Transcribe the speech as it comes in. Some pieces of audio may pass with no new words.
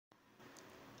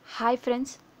Hi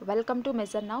friends, welcome to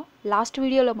measure now. Last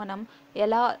వీడియోలో మనం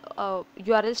ఎలా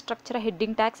యూఆర్ఎల్ స్ట్రక్చర్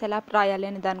హెడ్డింగ్ ట్యాగ్స్ ఎలా రాయాలి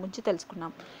అనే దాని గురించి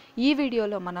తెలుసుకున్నాం. ఈ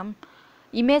వీడియోలో మనం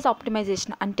ఇమేజ్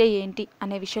ఆప్టిమైజేషన్ అంటే ఏంటి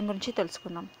అనే విషయం గురించి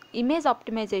తెలుసుకుందాం. ఇమేజ్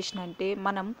ఆప్టిమైజేషన్ అంటే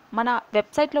మనం మన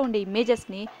వెబ్సైట్లో ఉండే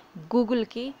ఇమేజెస్ని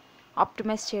గూగుల్కి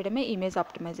ఆప్టిమైజ్ చేయడమే ఇమేజ్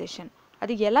ఆప్టిమైజేషన్.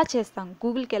 అది ఎలా చేస్తాం,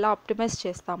 గూగుల్కి ఎలా ఆప్టిమైజ్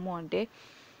చేస్తాము అంటే,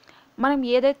 మనం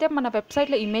ఏదైతే మన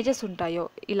వెబ్సైట్లో ఇమేజెస్ ఉంటాయో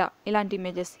ఇలాంటి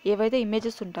ఇమేజెస్ ఏవైతే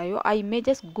ఇమేజెస్ ఉంటాయో ఆ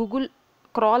ఇమేజెస్ గూగుల్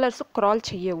క్రాలర్స్ క్రాల్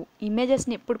చేయవు,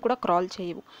 ఇమేజెస్ని ఎప్పుడు కూడా క్రాల్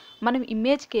చేయవు. మనం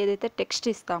ఇమేజ్కి ఏదైతే టెక్స్ట్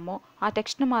ఇస్తామో ఆ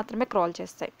టెక్స్ట్ని మాత్రమే క్రాల్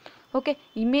చేస్తాయి. ఓకే,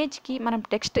 ఇమేజ్కి మనం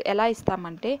టెక్స్ట్ ఎలా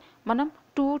ఇస్తామంటే, మనం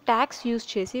 2 ట్యాగ్స్ యూజ్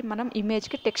చేసి మనం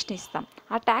ఇమేజ్కి టెక్స్ట్ని ఇస్తాం.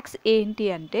 ఆ ట్యాగ్స్ ఏంటి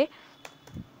అంటే,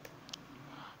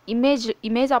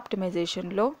 ఇమేజ్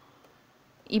ఆప్టిమైజేషన్లో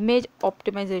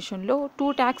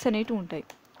 2 ట్యాగ్స్ అనేవి ఉంటాయి.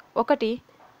 ఒకటి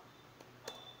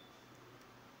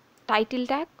టైటిల్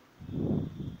ట్యాగ్,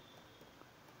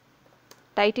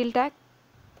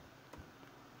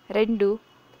 రెండు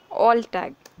ఆల్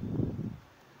ట్యాగ్.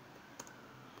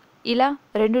 ఇలా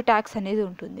 2 ట్యాగ్స్ అనేది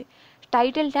ఉంటుంది.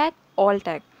 Title tag,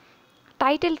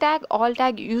 all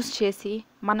tag use చేసి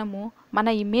మనము మన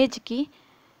ఇమేజ్కి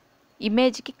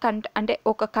అంటే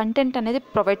ఒక కంటెంట్ అనేది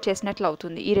ప్రొవైడ్ చేసినట్లు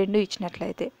అవుతుంది. ఈ 2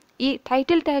 ఇచ్చినట్లయితే ఈ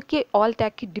టైటిల్ ట్యాగ్కి ఆల్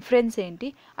ట్యాగ్కి డిఫరెన్స్ ఏంటి,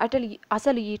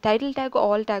 అసలు ఈ టైటిల్ ట్యాగ్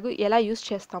ఆల్ ట్యాగ్ ఎలా యూజ్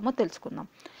చేస్తామో తెలుసుకుందాం.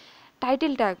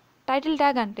 టైటిల్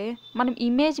ట్యాగ్ అంటే మనం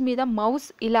ఇమేజ్ మీద మౌస్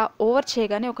ఇలా ఓవర్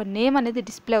చేయగానే ఒక నేమ్ అనేది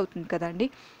డిస్ప్లే అవుతుంది కదండి,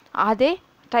 అదే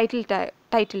టైటిల్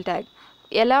ట్యాగ్.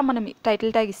 ఎలా మనం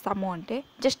టైటిల్ ట్యాగ్ ఇస్తాము అంటే,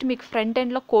 జస్ట్ మీకు ఫ్రంట్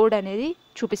ఎండ్లో కోడ్ అనేది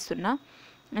చూపిస్తున్నా.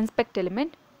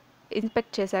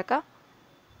 ఇన్స్పెక్ట్ చేశాక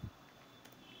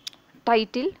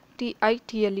టైటిల్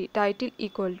టైటిల్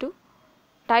ఈక్వల్ టు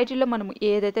టైటిల్లో మనం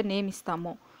ఏదైతే నేమ్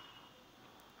ఇస్తామో,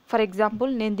 ఫర్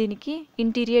ఎగ్జాంపుల్ నేను దీనికి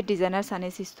ఇంటీరియర్ డిజైనర్స్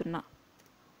అనేసి ఇస్తున్నా.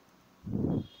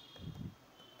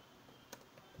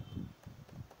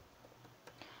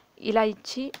 ఇలా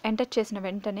ఇచ్చి ఎంటర్ చేసిన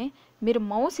వెంటనే మీరు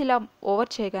మౌస్ ఇలా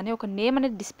ఓవర్ చేయగానే ఒక నేమ్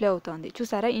అనేది డిస్ప్లే అవుతుంది,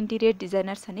 చూసారా, ఇంటీరియర్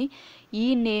డిజైనర్స్ అని.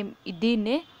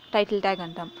 దీన్నే టైటిల్ ట్యాగ్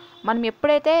అంటాం. మనం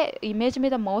ఎప్పుడైతే ఇమేజ్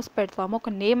మీద మౌస్ పెడతామో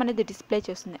ఒక నేమ్ అనేది డిస్ప్లే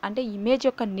చేస్తుంది, అంటే ఇమేజ్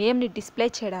యొక్క నేమ్ని డిస్ప్లే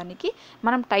చేయడానికి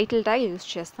మనం టైటిల్ ట్యాగ్ యూజ్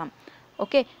చేస్తాం.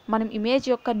 ఓకే, మనం ఇమేజ్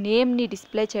యొక్క నేమ్ని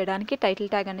డిస్ప్లే చేయడానికి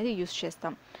టైటిల్ ట్యాగ్ అనేది యూజ్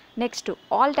చేస్తాం. నెక్స్ట్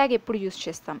ఆల్ ట్యాగ్ ఎప్పుడు యూజ్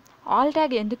చేస్తాం, ఆల్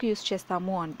ట్యాగ్ ఎందుకు యూజ్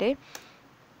చేస్తాము అంటే,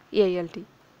 ఏఎల్టీ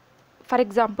ఫర్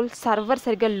ఎగ్జాంపుల్ సర్వర్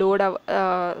సరిగ్గా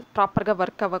ప్రాపర్గా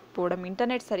వర్క్ అవ్వకపోవడం,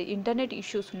 ఇంటర్నెట్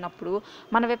ఇష్యూస్ ఉన్నప్పుడు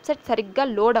మన వెబ్సైట్ సరిగ్గా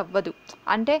లోడ్ అవ్వదు.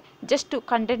 అంటే జస్ట్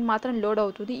కంటెంట్ మాత్రం లోడ్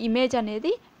అవుతుంది, ఇమేజ్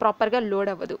అనేది ప్రాపర్గా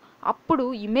లోడ్ అవ్వదు. అప్పుడు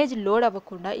ఇమేజ్ లోడ్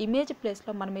అవ్వకుండా ఇమేజ్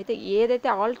ప్లేస్లో మనమైతే ఏదైతే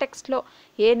ఆల్ టెక్స్ట్లో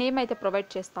ఏ నేమ్ అయితే ప్రొవైడ్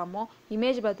చేస్తామో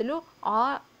ఇమేజ్ బదులు ఆ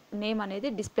నేమ్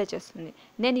అనేది డిస్ప్లే చేస్తుంది.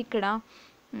 నేను ఇక్కడ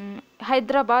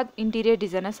హైదరాబాద్ ఇంటీరియర్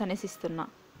డిజైనర్స్ అనేసి ఇస్తున్నా,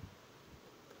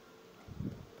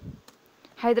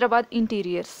 హైదరాబాద్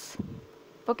ఇంటీరియర్స్.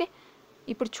 ఓకే,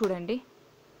 ఇప్పుడు చూడండి,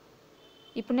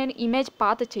 ఇప్పుడు నేను ఇమేజ్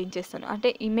పాత చేంజ్ చేస్తాను, అంటే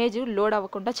ఇమేజ్ లోడ్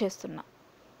అవ్వకుండా చేస్తున్నా.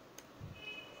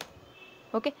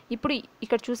 ఓకే, ఇప్పుడు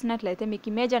ఇక్కడ చూసినట్లయితే మీకు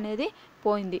ఇమేజ్ అనేది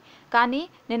పోయింది, కానీ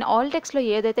నేను ఆల్ టెక్స్ట్లో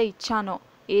ఏదైతే ఇచ్చానో,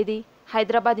 ఏది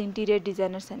హైదరాబాద్ ఇంటీరియర్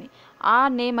డిజైనర్స్ అని, ఆ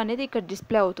నేమ్ అనేది ఇక్కడ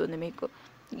డిస్ప్లే అవుతుంది మీకు.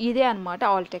 ఇదే అనమాట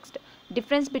all text.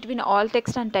 Difference between all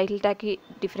text and title ట్యాగ్కి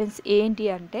difference ఏంటి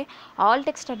అంటే, ఆల్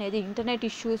టెక్స్ట్ అనేది ఇంటర్నెట్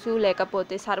ఇష్యూస్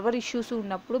లేకపోతే సర్వర్ ఇష్యూస్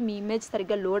ఉన్నప్పుడు మీ ఇమేజ్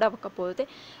సరిగ్గా లోడ్ అవ్వకపోతే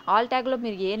ఆల్ ట్యాగ్లో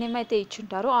మీరు ఏ నేమ్ అయితే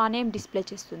ఇచ్చుంటారో ఆ నేమ్ డిస్ప్లే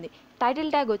చేస్తుంది. టైటిల్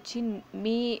ట్యాగ్ వచ్చి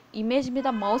మీ ఇమేజ్ మీద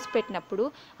మౌస్ పెట్టినప్పుడు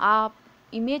ఆ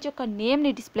ఇమేజ్ యొక్క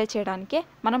నేమ్ని డిస్ప్లే చేయడానికే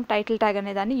మనం టైటిల్ ట్యాగ్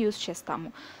అనే దాన్ని యూజ్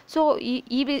చేస్తాము. సో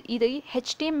ఇది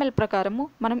HTML ప్రకారము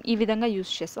మనం ఈ విధంగా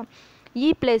యూజ్ చేస్తాం. ఈ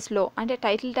ప్లేస్లో అంటే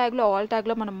టైటిల్ ట్యాగ్లో ఆల్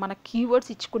ట్యాగ్లో మనం మన కీవర్డ్స్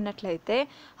ఇచ్చుకున్నట్లయితే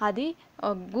అది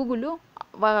గూగుల్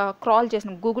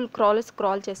క్రాలర్స్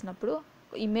క్రాల్ చేసినప్పుడు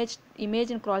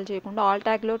ఇమేజ్ని క్రాల్ చేయకుండా ఆల్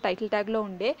ట్యాగ్లో టైటిల్ ట్యాగ్లో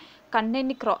ఉండే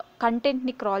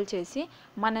కంటెంట్ని క్రాల్ చేసి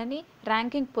మనని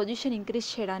ర్యాంకింగ్ పొజిషన్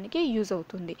ఇంక్రీజ్ చేయడానికి యూజ్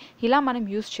అవుతుంది. ఇలా మనం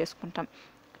యూజ్ చేసుకుంటాం.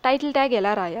 టైటిల్ ట్యాగ్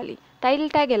ఎలా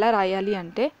రాయాలి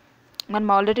అంటే, మనం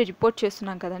ఆల్రెడీ రిపోర్ట్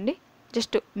చేస్తున్నాం కదండి,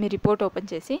 జస్ట్ మీ రిపోర్ట్ ఓపెన్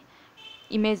చేసి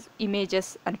ఇమేజెస్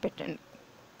అని పెట్టండి.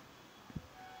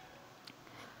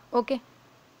 ఓకే,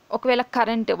 ఒకవేళ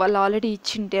కరెంట్ వాళ్ళు ఆల్రెడీ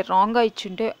ఇచ్చింటే, రాంగ్గా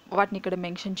ఇచ్చింటే వాటిని ఇక్కడ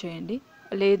మెన్షన్ చేయండి.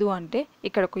 లేదు అంటే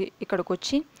ఇక్కడికి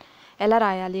వచ్చి ఎలా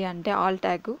రాయాలి అంటే, all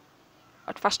tag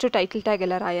first title tag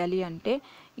ఎలా రాయాలి అంటే,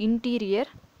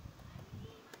 interior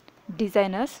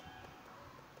designers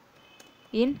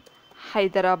in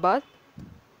Hyderabad.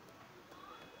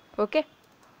 Okay,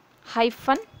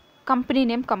 hyphen company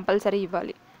name compulsory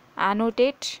ఇవ్వాలి,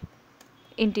 అనోటేట్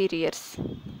interiors.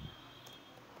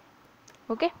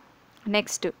 Okay,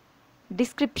 next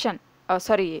description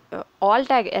all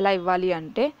tag ఎలా ఇవ్వాలి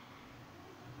అంటే,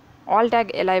 ఆల్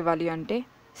ట్యాగ్ ఎలా ఇవ్వాలి అంటే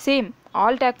సేమ్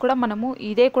ఆల్ ట్యాగ్ కూడా మనము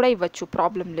ఇదే కూడా ఇవ్వచ్చు,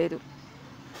 ప్రాబ్లం లేదు.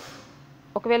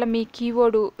 ఒకవేళ మీ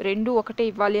కీవర్డ్ రెండు ఒకటే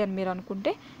ఇవ్వాలి అని మీరు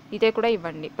అనుకుంటే ఇదే కూడా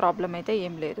ఇవ్వండి, ప్రాబ్లం అయితే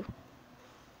ఏం లేదు.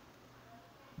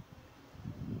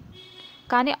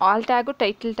 కానీ ఆల్ ట్యాగ్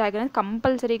టైటిల్ ట్యాగ్ అనేది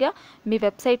కంపల్సరీగా మీ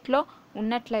వెబ్సైట్లో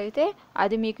ఉన్నట్లయితే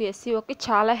అది మీకు ఎస్ఈఓకి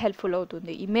చాలా హెల్ప్ఫుల్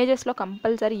అవుతుంది. ఇమేజెస్లో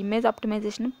కంపల్సరీ ఇమేజ్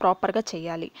ఆప్టిమైజేషన్ ప్రాపర్గా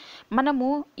చేయాలి. మనము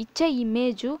ఇచ్చే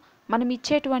మనం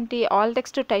ఇచ్చేటువంటి all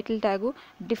text title tag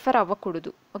differ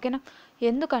అవ్వకూడదు, ఓకేనా.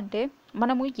 ఎందుకంటే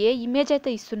మనము ఏ ఇమేజ్ అయితే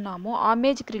ఇస్తున్నామో ఆ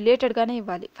ఇమేజ్కి రిలేటెడ్గానే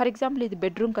ఇవ్వాలి. ఫర్ ఎగ్జాంపుల్ ఇది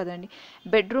బెడ్రూమ్ కదండి,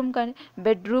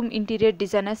 bedroom interior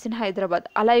designers in Hyderabad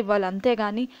అలా ఇవ్వాలి,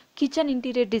 అంతేగాని కిచెన్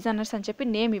ఇంటీరియర్ డిజైనర్స్ అని చెప్పి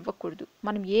నేమ్ ఇవ్వకూడదు.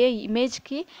 మనం ఏ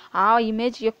ఇమేజ్కి ఆ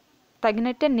ఇమేజ్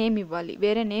తగినట్టే నేమ్ ఇవ్వాలి,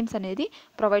 వేరే నేమ్స్ అనేది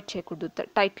ప్రొవైడ్ చేయకూడదు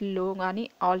టైటిల్లో కానీ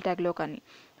ఆల్ ట్యాగ్లో కానీ.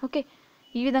 ఓకే,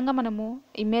 ఈ విధంగా మనము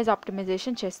ఇమేజ్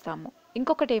ఆప్టిమైజేషన్ చేస్తాము.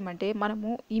 ఇంకొకటి ఏమంటే మనము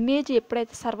ఇమేజ్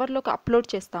ఎప్పుడైతే సర్వర్లోకి అప్లోడ్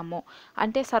చేస్తామో,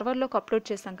 అంటే సర్వర్లోకి అప్లోడ్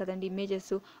చేస్తాం కదండి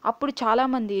ఇమేజెస్, అప్పుడు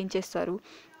చాలామంది ఏం చేస్తారు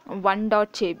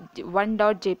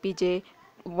 1.jpg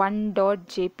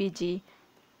 1.jpg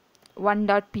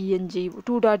 1.png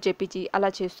 2.jpg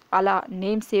అలా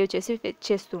నేమ్ సేవ్ చేసి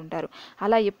చేస్తూ ఉంటారు.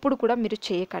 అలా ఎప్పుడు కూడా మీరు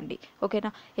చేయకండి,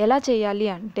 ఓకేనా. ఎలా చేయాలి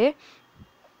అంటే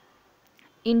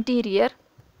ఇంటీరియర్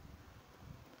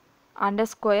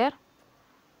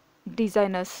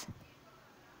 _designers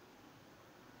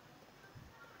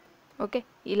ఓకే,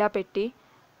 ఇలా పెట్టి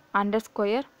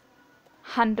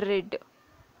 _100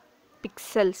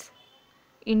 పిక్సెల్స్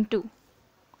ఇంటూ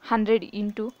 100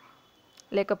 ఇంటూ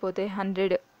లేకపోతే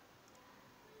 100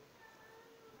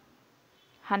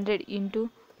 ఇంటూ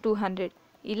 200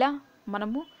 ఇలా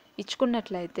మనము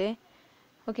ఇచ్చుకున్నట్లయితే,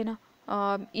 ఓకేనా,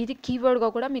 ఇది కీవర్డ్గా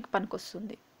కూడా మీకు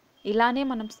పనికొస్తుంది. ఇలానే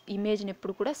మనం ఇమేజ్ని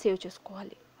ఎప్పుడు కూడా సేవ్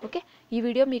చేసుకోవాలి. ఓకే, ఈ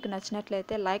వీడియో మీకు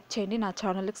నచ్చినట్లయితే లైక్ చేయండి, నా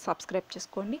ఛానల్కి సబ్స్క్రైబ్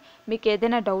చేసుకోండి. మీకు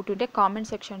ఏదైనా డౌట్ ఉంటే కామెంట్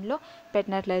సెక్షన్లో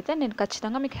పెట్టినట్లయితే నేను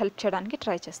ఖచ్చితంగా మీకు హెల్ప్ చేయడానికి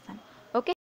ట్రై చేస్తాను. ఓకే.